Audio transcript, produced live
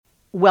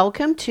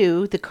Welcome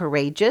to the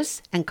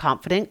Courageous and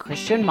Confident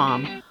Christian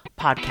Mom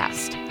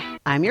podcast.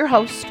 I'm your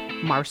host,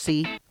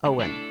 Marcy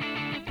Owen,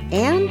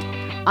 and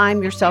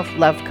I'm your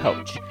self-love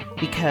coach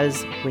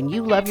because when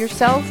you love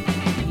yourself,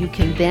 you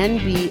can then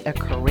be a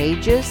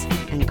courageous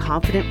and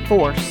confident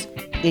force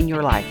in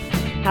your life.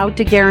 How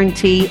to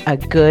guarantee a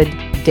good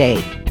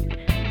day.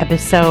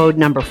 Episode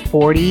number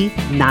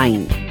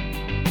 49.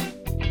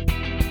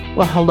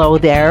 Well, hello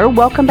there.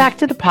 Welcome back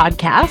to the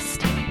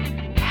podcast.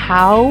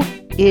 How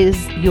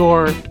is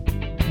your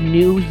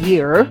new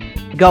year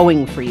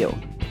going for you?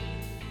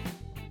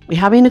 We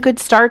having a good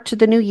start to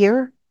the new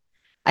year?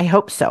 I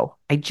hope so.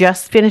 I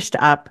just finished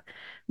up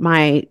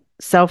my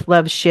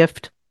self-love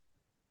shift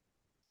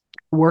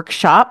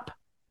workshop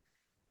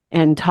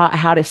and taught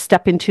how to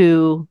step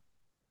into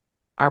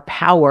our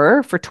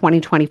power for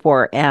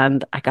 2024.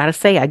 And I got to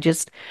say, I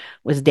just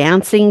was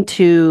dancing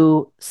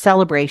to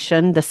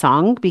Celebration, the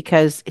song,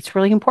 because it's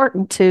really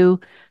important to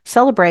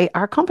celebrate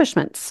our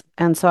accomplishments.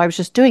 And so I was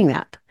just doing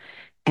that.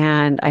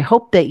 And I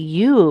hope that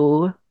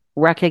you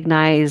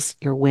recognize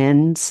your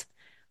wins,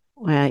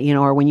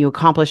 or when you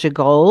accomplish a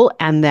goal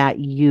and that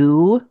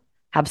you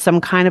have some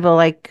kind of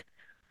a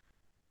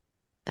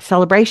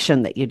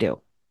celebration that you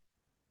do.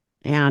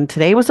 And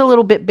today was a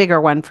little bit bigger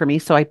one for me.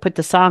 So I put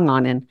the song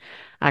on and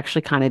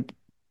actually kind of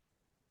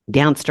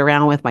danced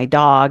around with my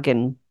dog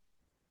and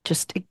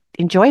just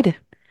enjoyed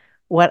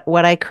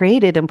what I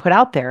created and put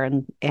out there.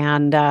 And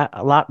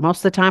most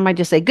of the time I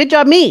just say, "Good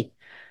job, me."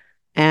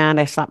 And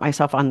I slap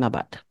myself on my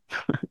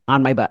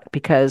butt,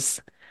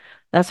 because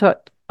that's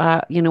what,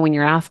 when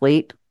you're an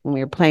athlete, when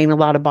you're playing a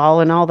lot of ball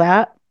and all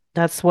that,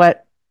 that's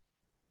what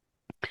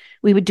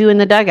we would do in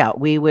the dugout.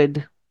 We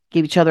would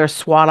give each other a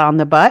swat on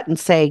the butt and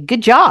say,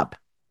 "Good job.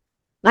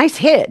 Nice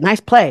hit.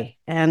 Nice play."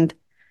 And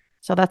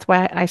so that's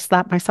why I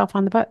slap myself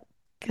on the butt,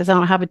 because I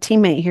don't have a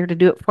teammate here to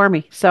do it for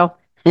me. So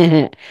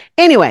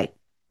anyway,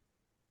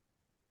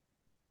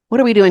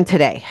 what are we doing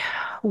today?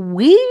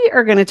 We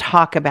are going to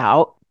talk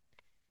about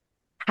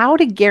how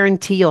to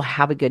guarantee you'll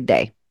have a good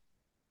day.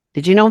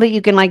 Did you know that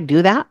you can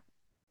do that?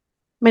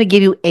 I'm going to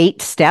give you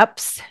 8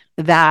 steps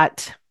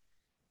that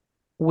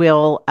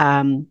will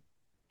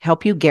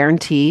help you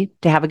guarantee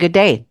to have a good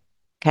day.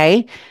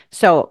 Okay.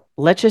 So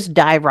let's just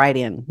dive right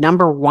in.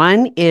 Number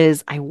 1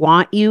 is I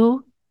want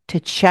you to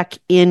check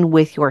in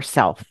with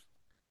yourself.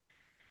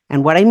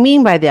 And what I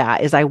mean by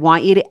that is I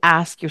want you to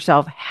ask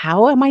yourself,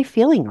 how am I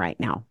feeling right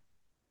now?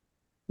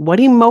 What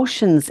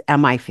emotions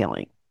am I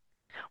feeling?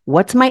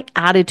 What's my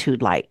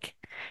attitude like?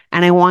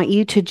 And I want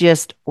you to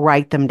just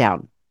write them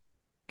down.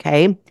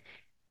 Okay.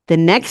 The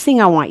next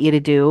thing I want you to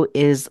do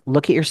is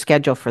look at your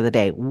schedule for the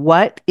day.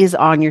 What is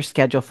on your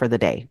schedule for the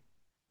day?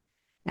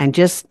 And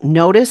just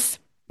notice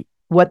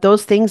what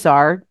those things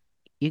are.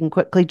 You can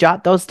quickly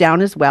jot those down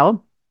as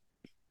well.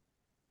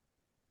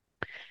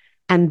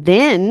 And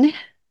then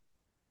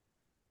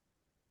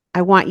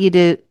I want you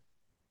to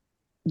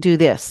do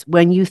this.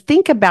 When you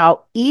think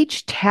about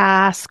each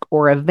task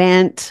or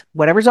event,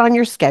 whatever's on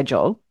your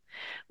schedule,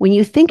 when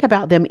you think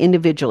about them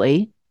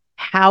individually,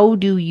 how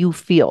do you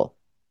feel?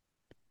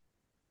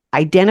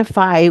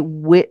 Identify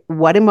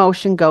what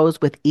emotion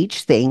goes with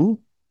each thing.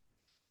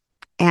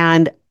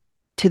 And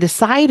to the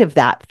side of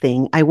that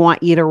thing, I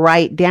want you to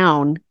write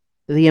down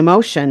the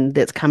emotion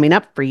that's coming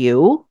up for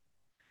you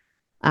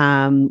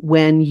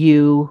when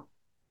you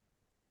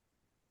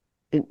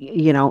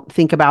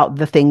think about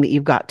the thing that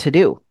you've got to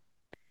do.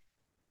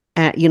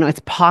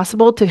 It's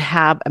possible to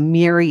have a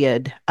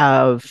myriad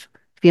of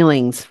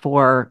feelings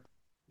for,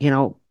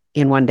 in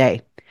one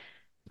day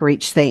for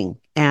each thing.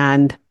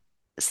 And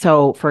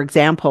so, for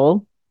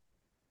example,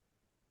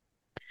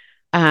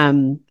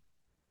 some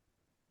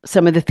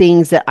of the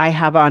things that I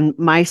have on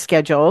my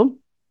schedule,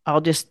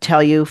 I'll just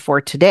tell you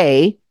for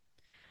today,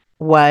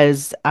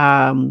 was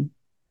I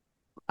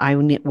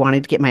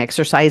wanted to get my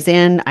exercise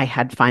in. I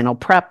had final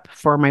prep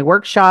for my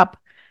workshop.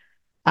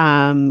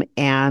 And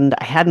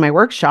I had my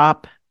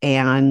workshop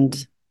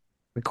and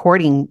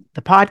recording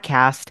the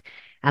podcast.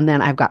 And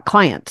then I've got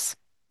clients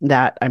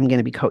that I'm going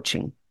to be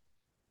coaching.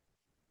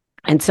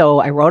 And so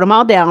I wrote them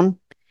all down.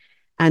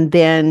 And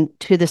then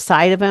to the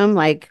side of them,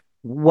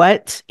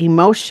 what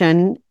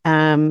emotion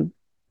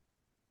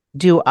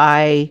do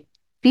I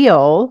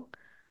feel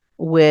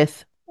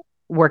with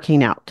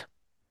working out?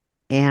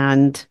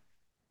 And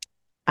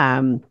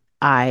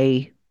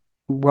I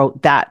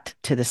wrote that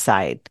to the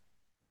side.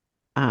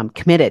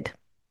 Committed,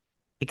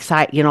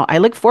 excited. I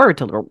look forward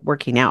to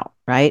working out,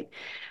 right?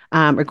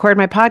 Record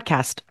my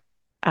podcast.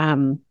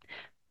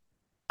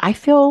 I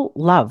feel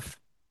love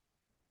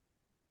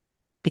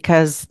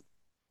because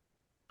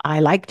I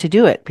like to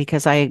do it,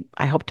 because I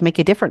hope to make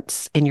a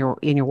difference in your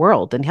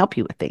world and help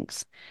you with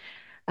things.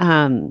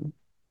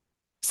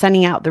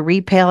 Sending out the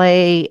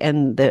replay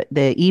and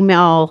the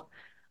email.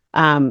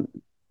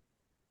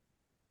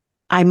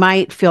 I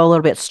might feel a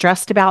little bit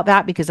stressed about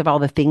that because of all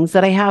the things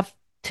that I have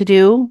to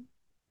do.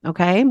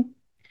 Okay.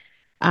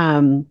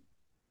 And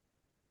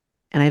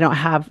I don't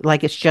have,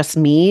 it's just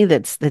me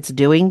that's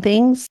doing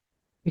things.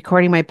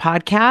 recording my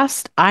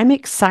podcast. I'm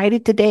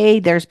excited today.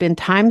 There's been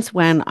times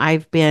when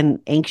I've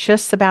been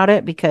anxious about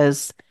it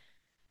because,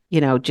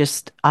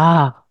 just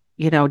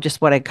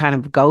just what I kind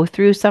of go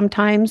through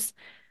sometimes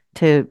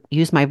to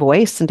use my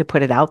voice and to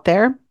put it out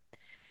there.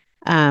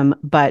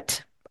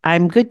 But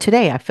I'm good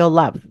today. I feel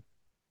love.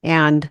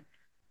 And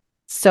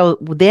so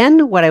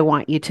then what I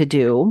want you to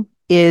do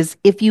is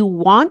if you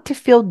want to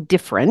feel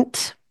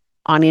different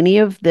on any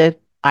of the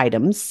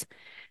items,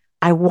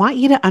 I want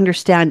you to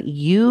understand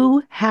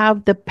you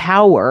have the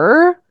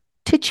power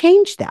to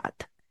change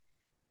that.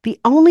 The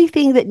only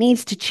thing that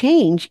needs to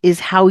change is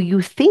how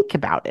you think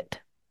about it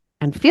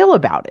and feel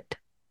about it.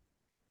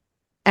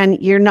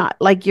 And you're not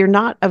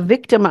a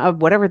victim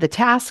of whatever the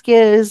task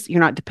is. You're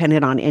not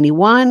dependent on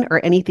anyone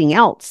or anything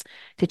else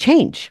to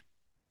change.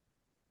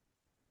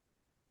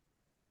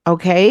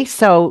 Okay.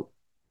 So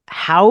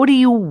how do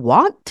you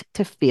want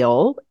to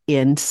feel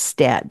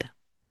instead?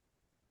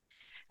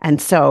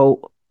 And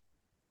so,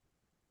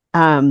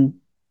 um,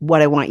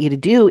 what I want you to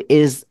do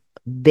is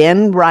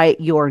then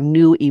write your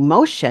new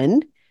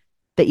emotion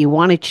that you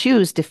want to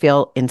choose to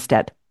feel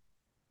instead.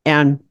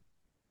 And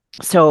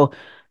so,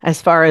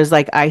 as far as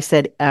like I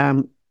said,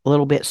 a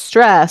little bit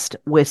stressed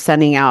with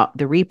sending out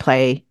the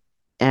replay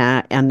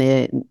and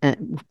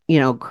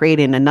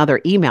creating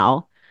another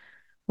email.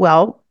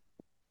 Well,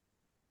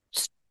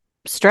 s-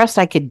 stressed,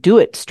 I could do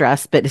it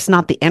stressed, but it's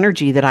not the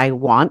energy that I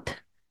want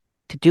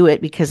to do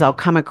it because I'll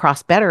come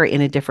across better in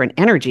a different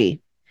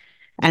energy.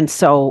 And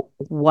so,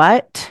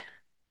 what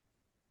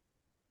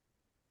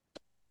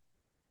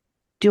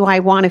do I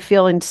want to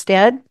feel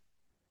instead?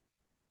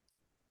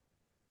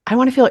 I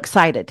want to feel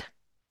excited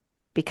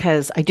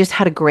because I just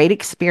had a great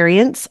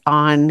experience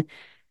on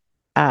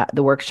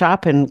the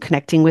workshop and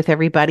connecting with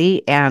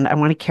everybody. And I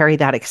want to carry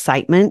that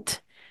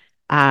excitement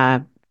uh,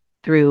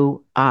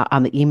 through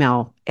on the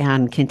email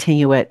and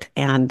continue it.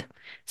 And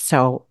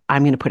so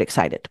I'm going to put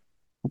excited.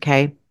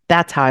 Okay.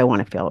 That's how I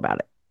want to feel about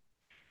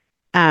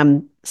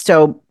it.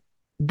 So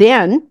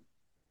then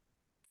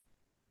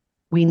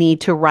we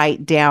need to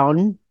write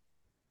down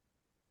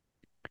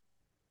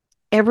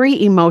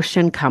every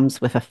emotion comes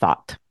with a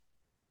thought.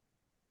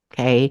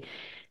 Okay.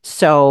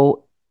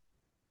 So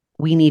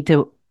we need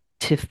to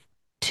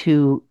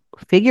to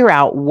figure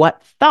out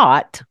what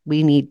thought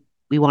we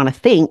want to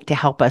think to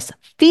help us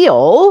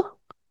feel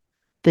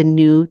the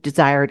new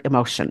desired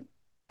emotion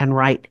and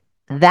write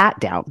that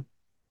down.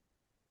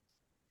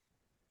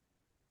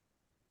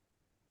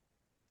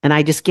 And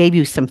I just gave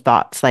you some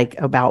thoughts like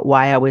about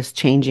why I was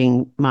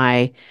changing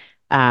my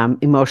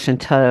emotion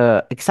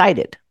to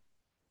excited.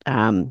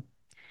 Um,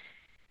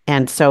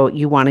 and so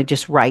you want to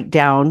just write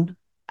down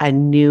a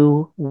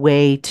new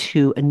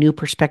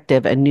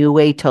perspective, a new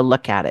way to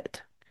look at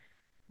it.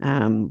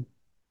 Um,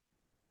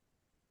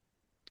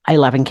 I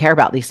love and care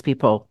about these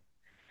people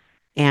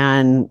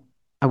and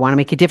I want to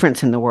make a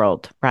difference in the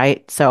world,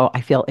 right? So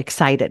I feel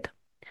excited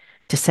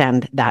to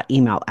send that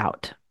email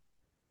out.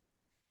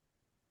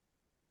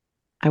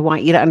 I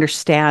want you to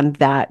understand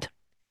that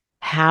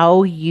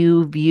how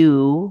you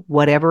view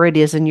whatever it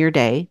is in your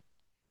day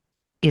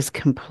is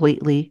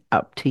completely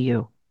up to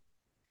you,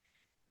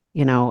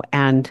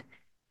 and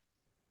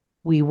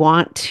we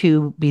want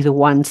to be the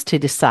ones to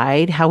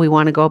decide how we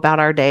want to go about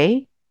our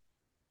day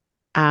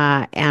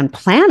and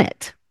plan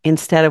it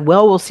instead of,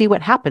 well, we'll see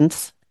what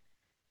happens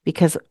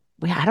because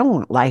I don't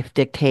want life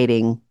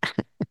dictating.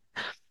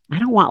 I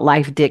don't want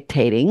life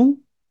dictating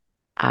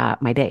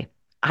my day.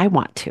 I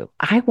want to.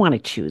 I want to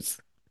choose.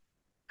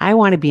 I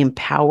want to be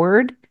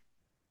empowered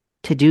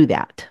to do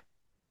that.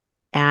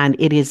 And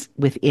it is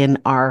within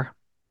our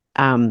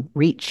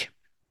reach.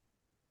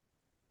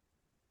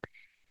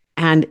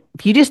 And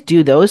if you just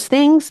do those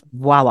things,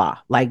 voila,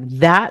 like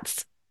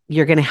that's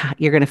you're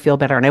gonna feel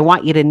better. And I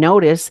want you to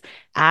notice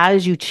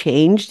as you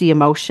change the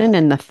emotion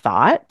and the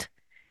thought,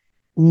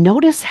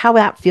 notice how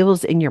that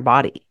feels in your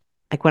body.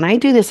 Like when I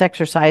do this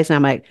exercise and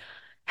I'm like,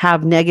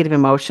 have negative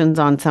emotions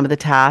on some of the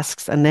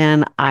tasks, and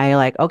then I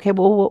like, okay,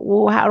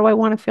 well, how do I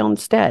want to feel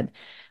instead?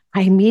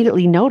 I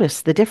immediately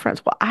notice the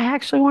difference. Well, I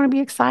actually want to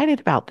be excited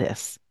about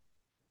this,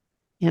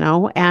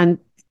 and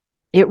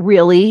it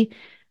really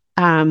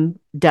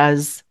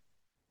does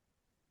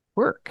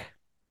work.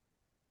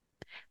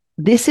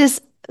 This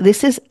is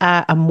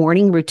a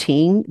morning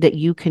routine that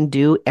you can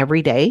do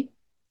every day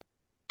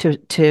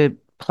to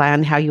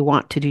plan how you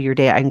want to do your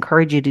day. I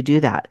encourage you to do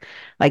that.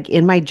 Like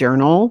in my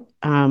journal,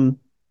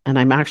 and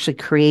I'm actually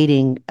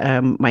creating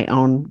my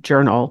own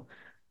journal,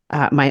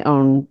 my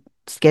own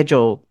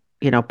schedule,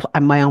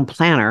 my own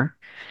planner,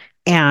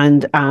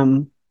 and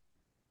I'm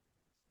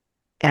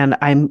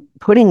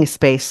putting a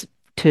space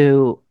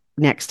to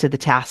next to the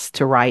tasks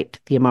to write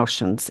the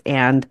emotions,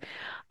 and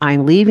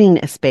I'm leaving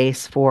a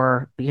space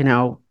for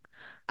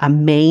a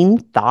main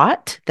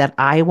thought that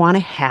I want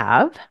to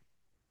have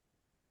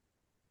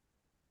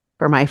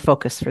for my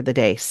focus for the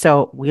day.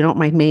 So,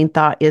 my main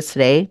thought is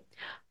today,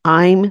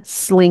 I'm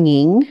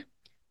slinging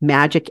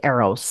magic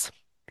arrows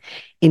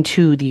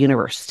into the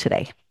universe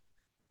today.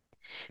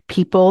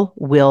 People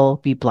will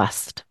be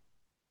blessed.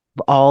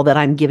 all that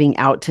I'm giving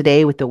out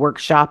today with the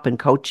workshop and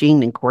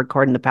coaching and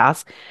recording the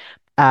past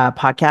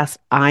podcast,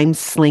 I'm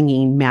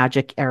slinging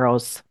magic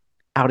arrows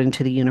out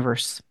into the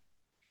universe.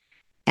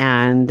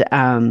 And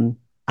I'm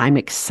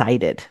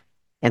excited.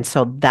 And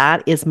so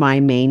that is my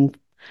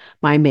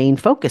main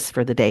focus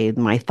for the day,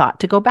 my thought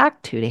to go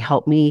back to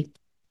help me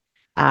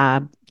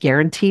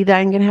guarantee that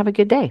I'm going to have a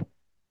good day,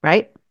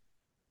 right?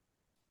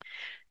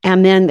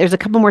 And then there's a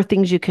couple more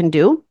things you can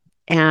do.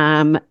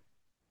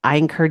 I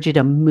encourage you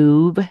to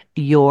move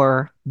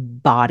your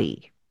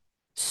body.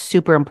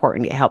 Super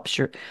important.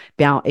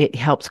 It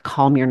helps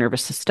calm your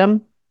nervous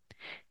system.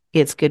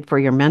 It's good for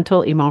your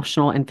mental,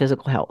 emotional, and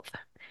physical health.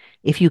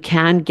 If you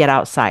can, get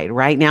outside.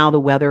 Right now, the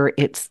weather,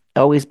 it's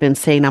always been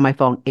saying on my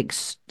phone,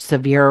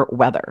 severe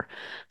weather.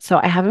 So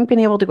I haven't been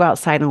able to go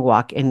outside and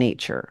walk in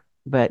nature,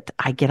 but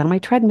I get on my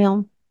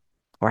treadmill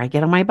or I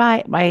get on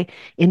my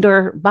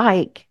indoor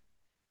bike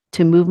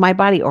to move my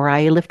body, or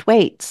I lift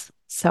weights.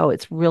 So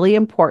it's really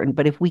important.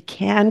 But if we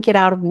can get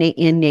out of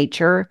in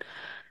nature,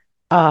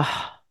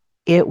 uh,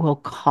 it will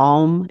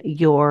calm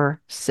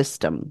your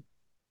system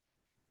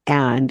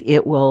and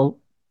it will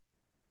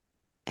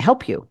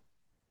help you.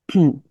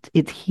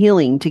 It's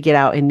healing to get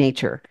out in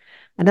nature.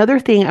 Another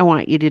thing I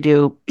want you to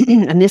do,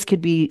 and this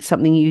could be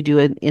something you do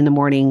in the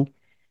morning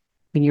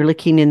when you're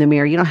looking in the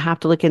mirror. You don't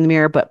have to look in the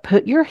mirror, but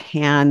put your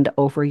hand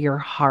over your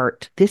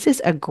heart. This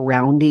is a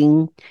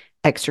grounding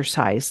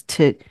exercise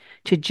to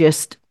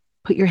just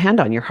put your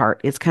hand on your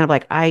heart. It's kind of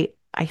like I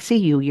see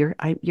you. You're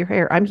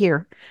here. I'm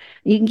here.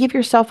 You can give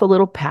yourself a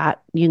little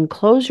pat. You can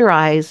close your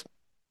eyes,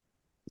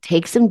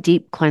 take some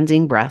deep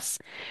cleansing breaths,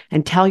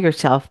 and tell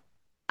yourself,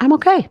 I'm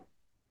okay.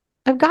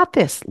 I've got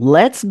this.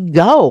 Let's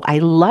go. I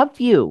love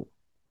you.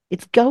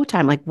 It's go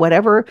time. Like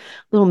whatever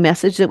little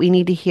message that we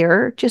need to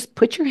hear, just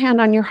put your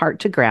hand on your heart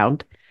to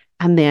ground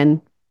and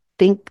then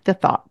think the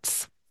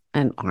thoughts.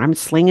 And I'm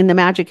slinging the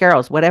magic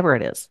arrows, whatever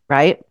it is,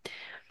 right?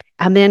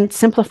 And then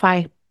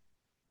simplify.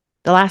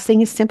 The last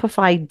thing is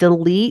simplify.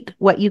 Delete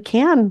what you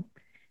can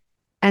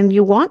and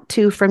you want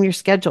to from your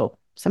schedule.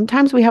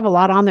 Sometimes we have a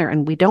lot on there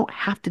and we don't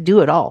have to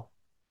do it all.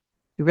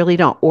 We really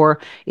don't. Or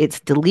it's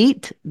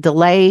delete,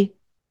 delay,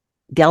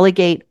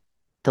 delegate,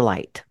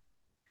 delight.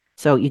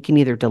 So you can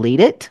either delete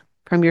it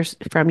from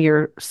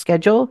your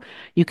schedule,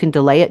 you can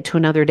delay it to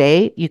another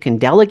day, you can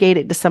delegate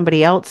it to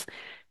somebody else,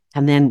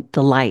 and then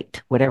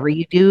delight. Whatever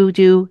you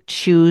do,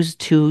 choose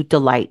to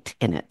delight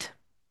in it.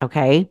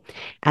 Okay?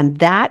 And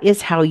that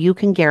is how you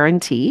can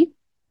guarantee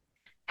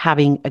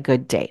having a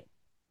good day.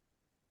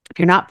 If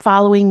you're not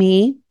following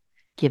me,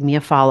 give me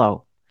a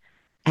follow.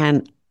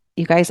 And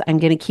you guys, I'm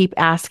going to keep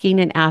asking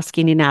and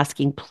asking and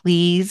asking.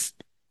 Please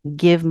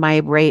give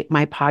my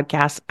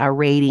podcast a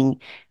rating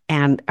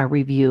and a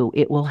review.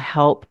 It will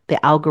help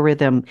the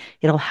algorithm.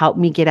 It'll help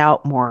me get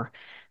out more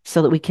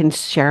so that we can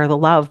share the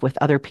love with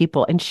other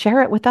people and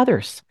share it with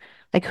others.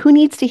 Like, who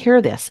needs to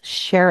hear this?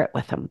 Share it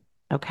with them.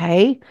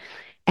 Okay.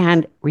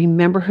 And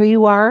remember who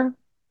you are.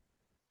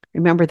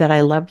 Remember that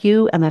I love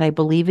you and that I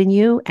believe in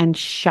you, and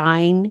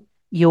shine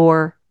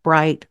your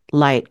bright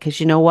light. Because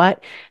you know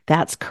what?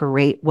 That's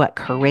what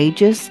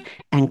courageous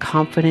and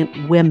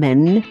confident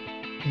women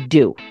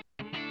do.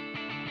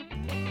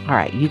 All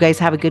right. You guys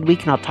have a good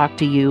week, and I'll talk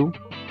to you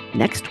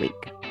next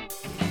week.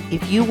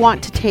 If you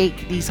want to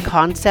take these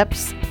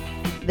concepts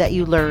that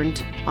you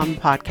learned on the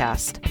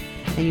podcast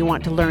and you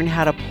want to learn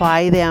how to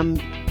apply them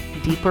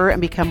deeper and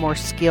become more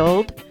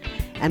skilled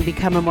and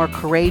become a more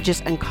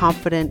courageous and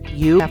confident,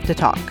 you have to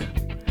talk.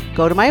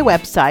 Go to my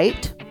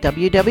website,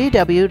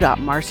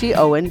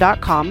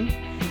 www.marcyowen.com,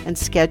 and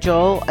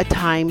schedule a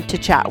time to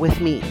chat with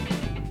me.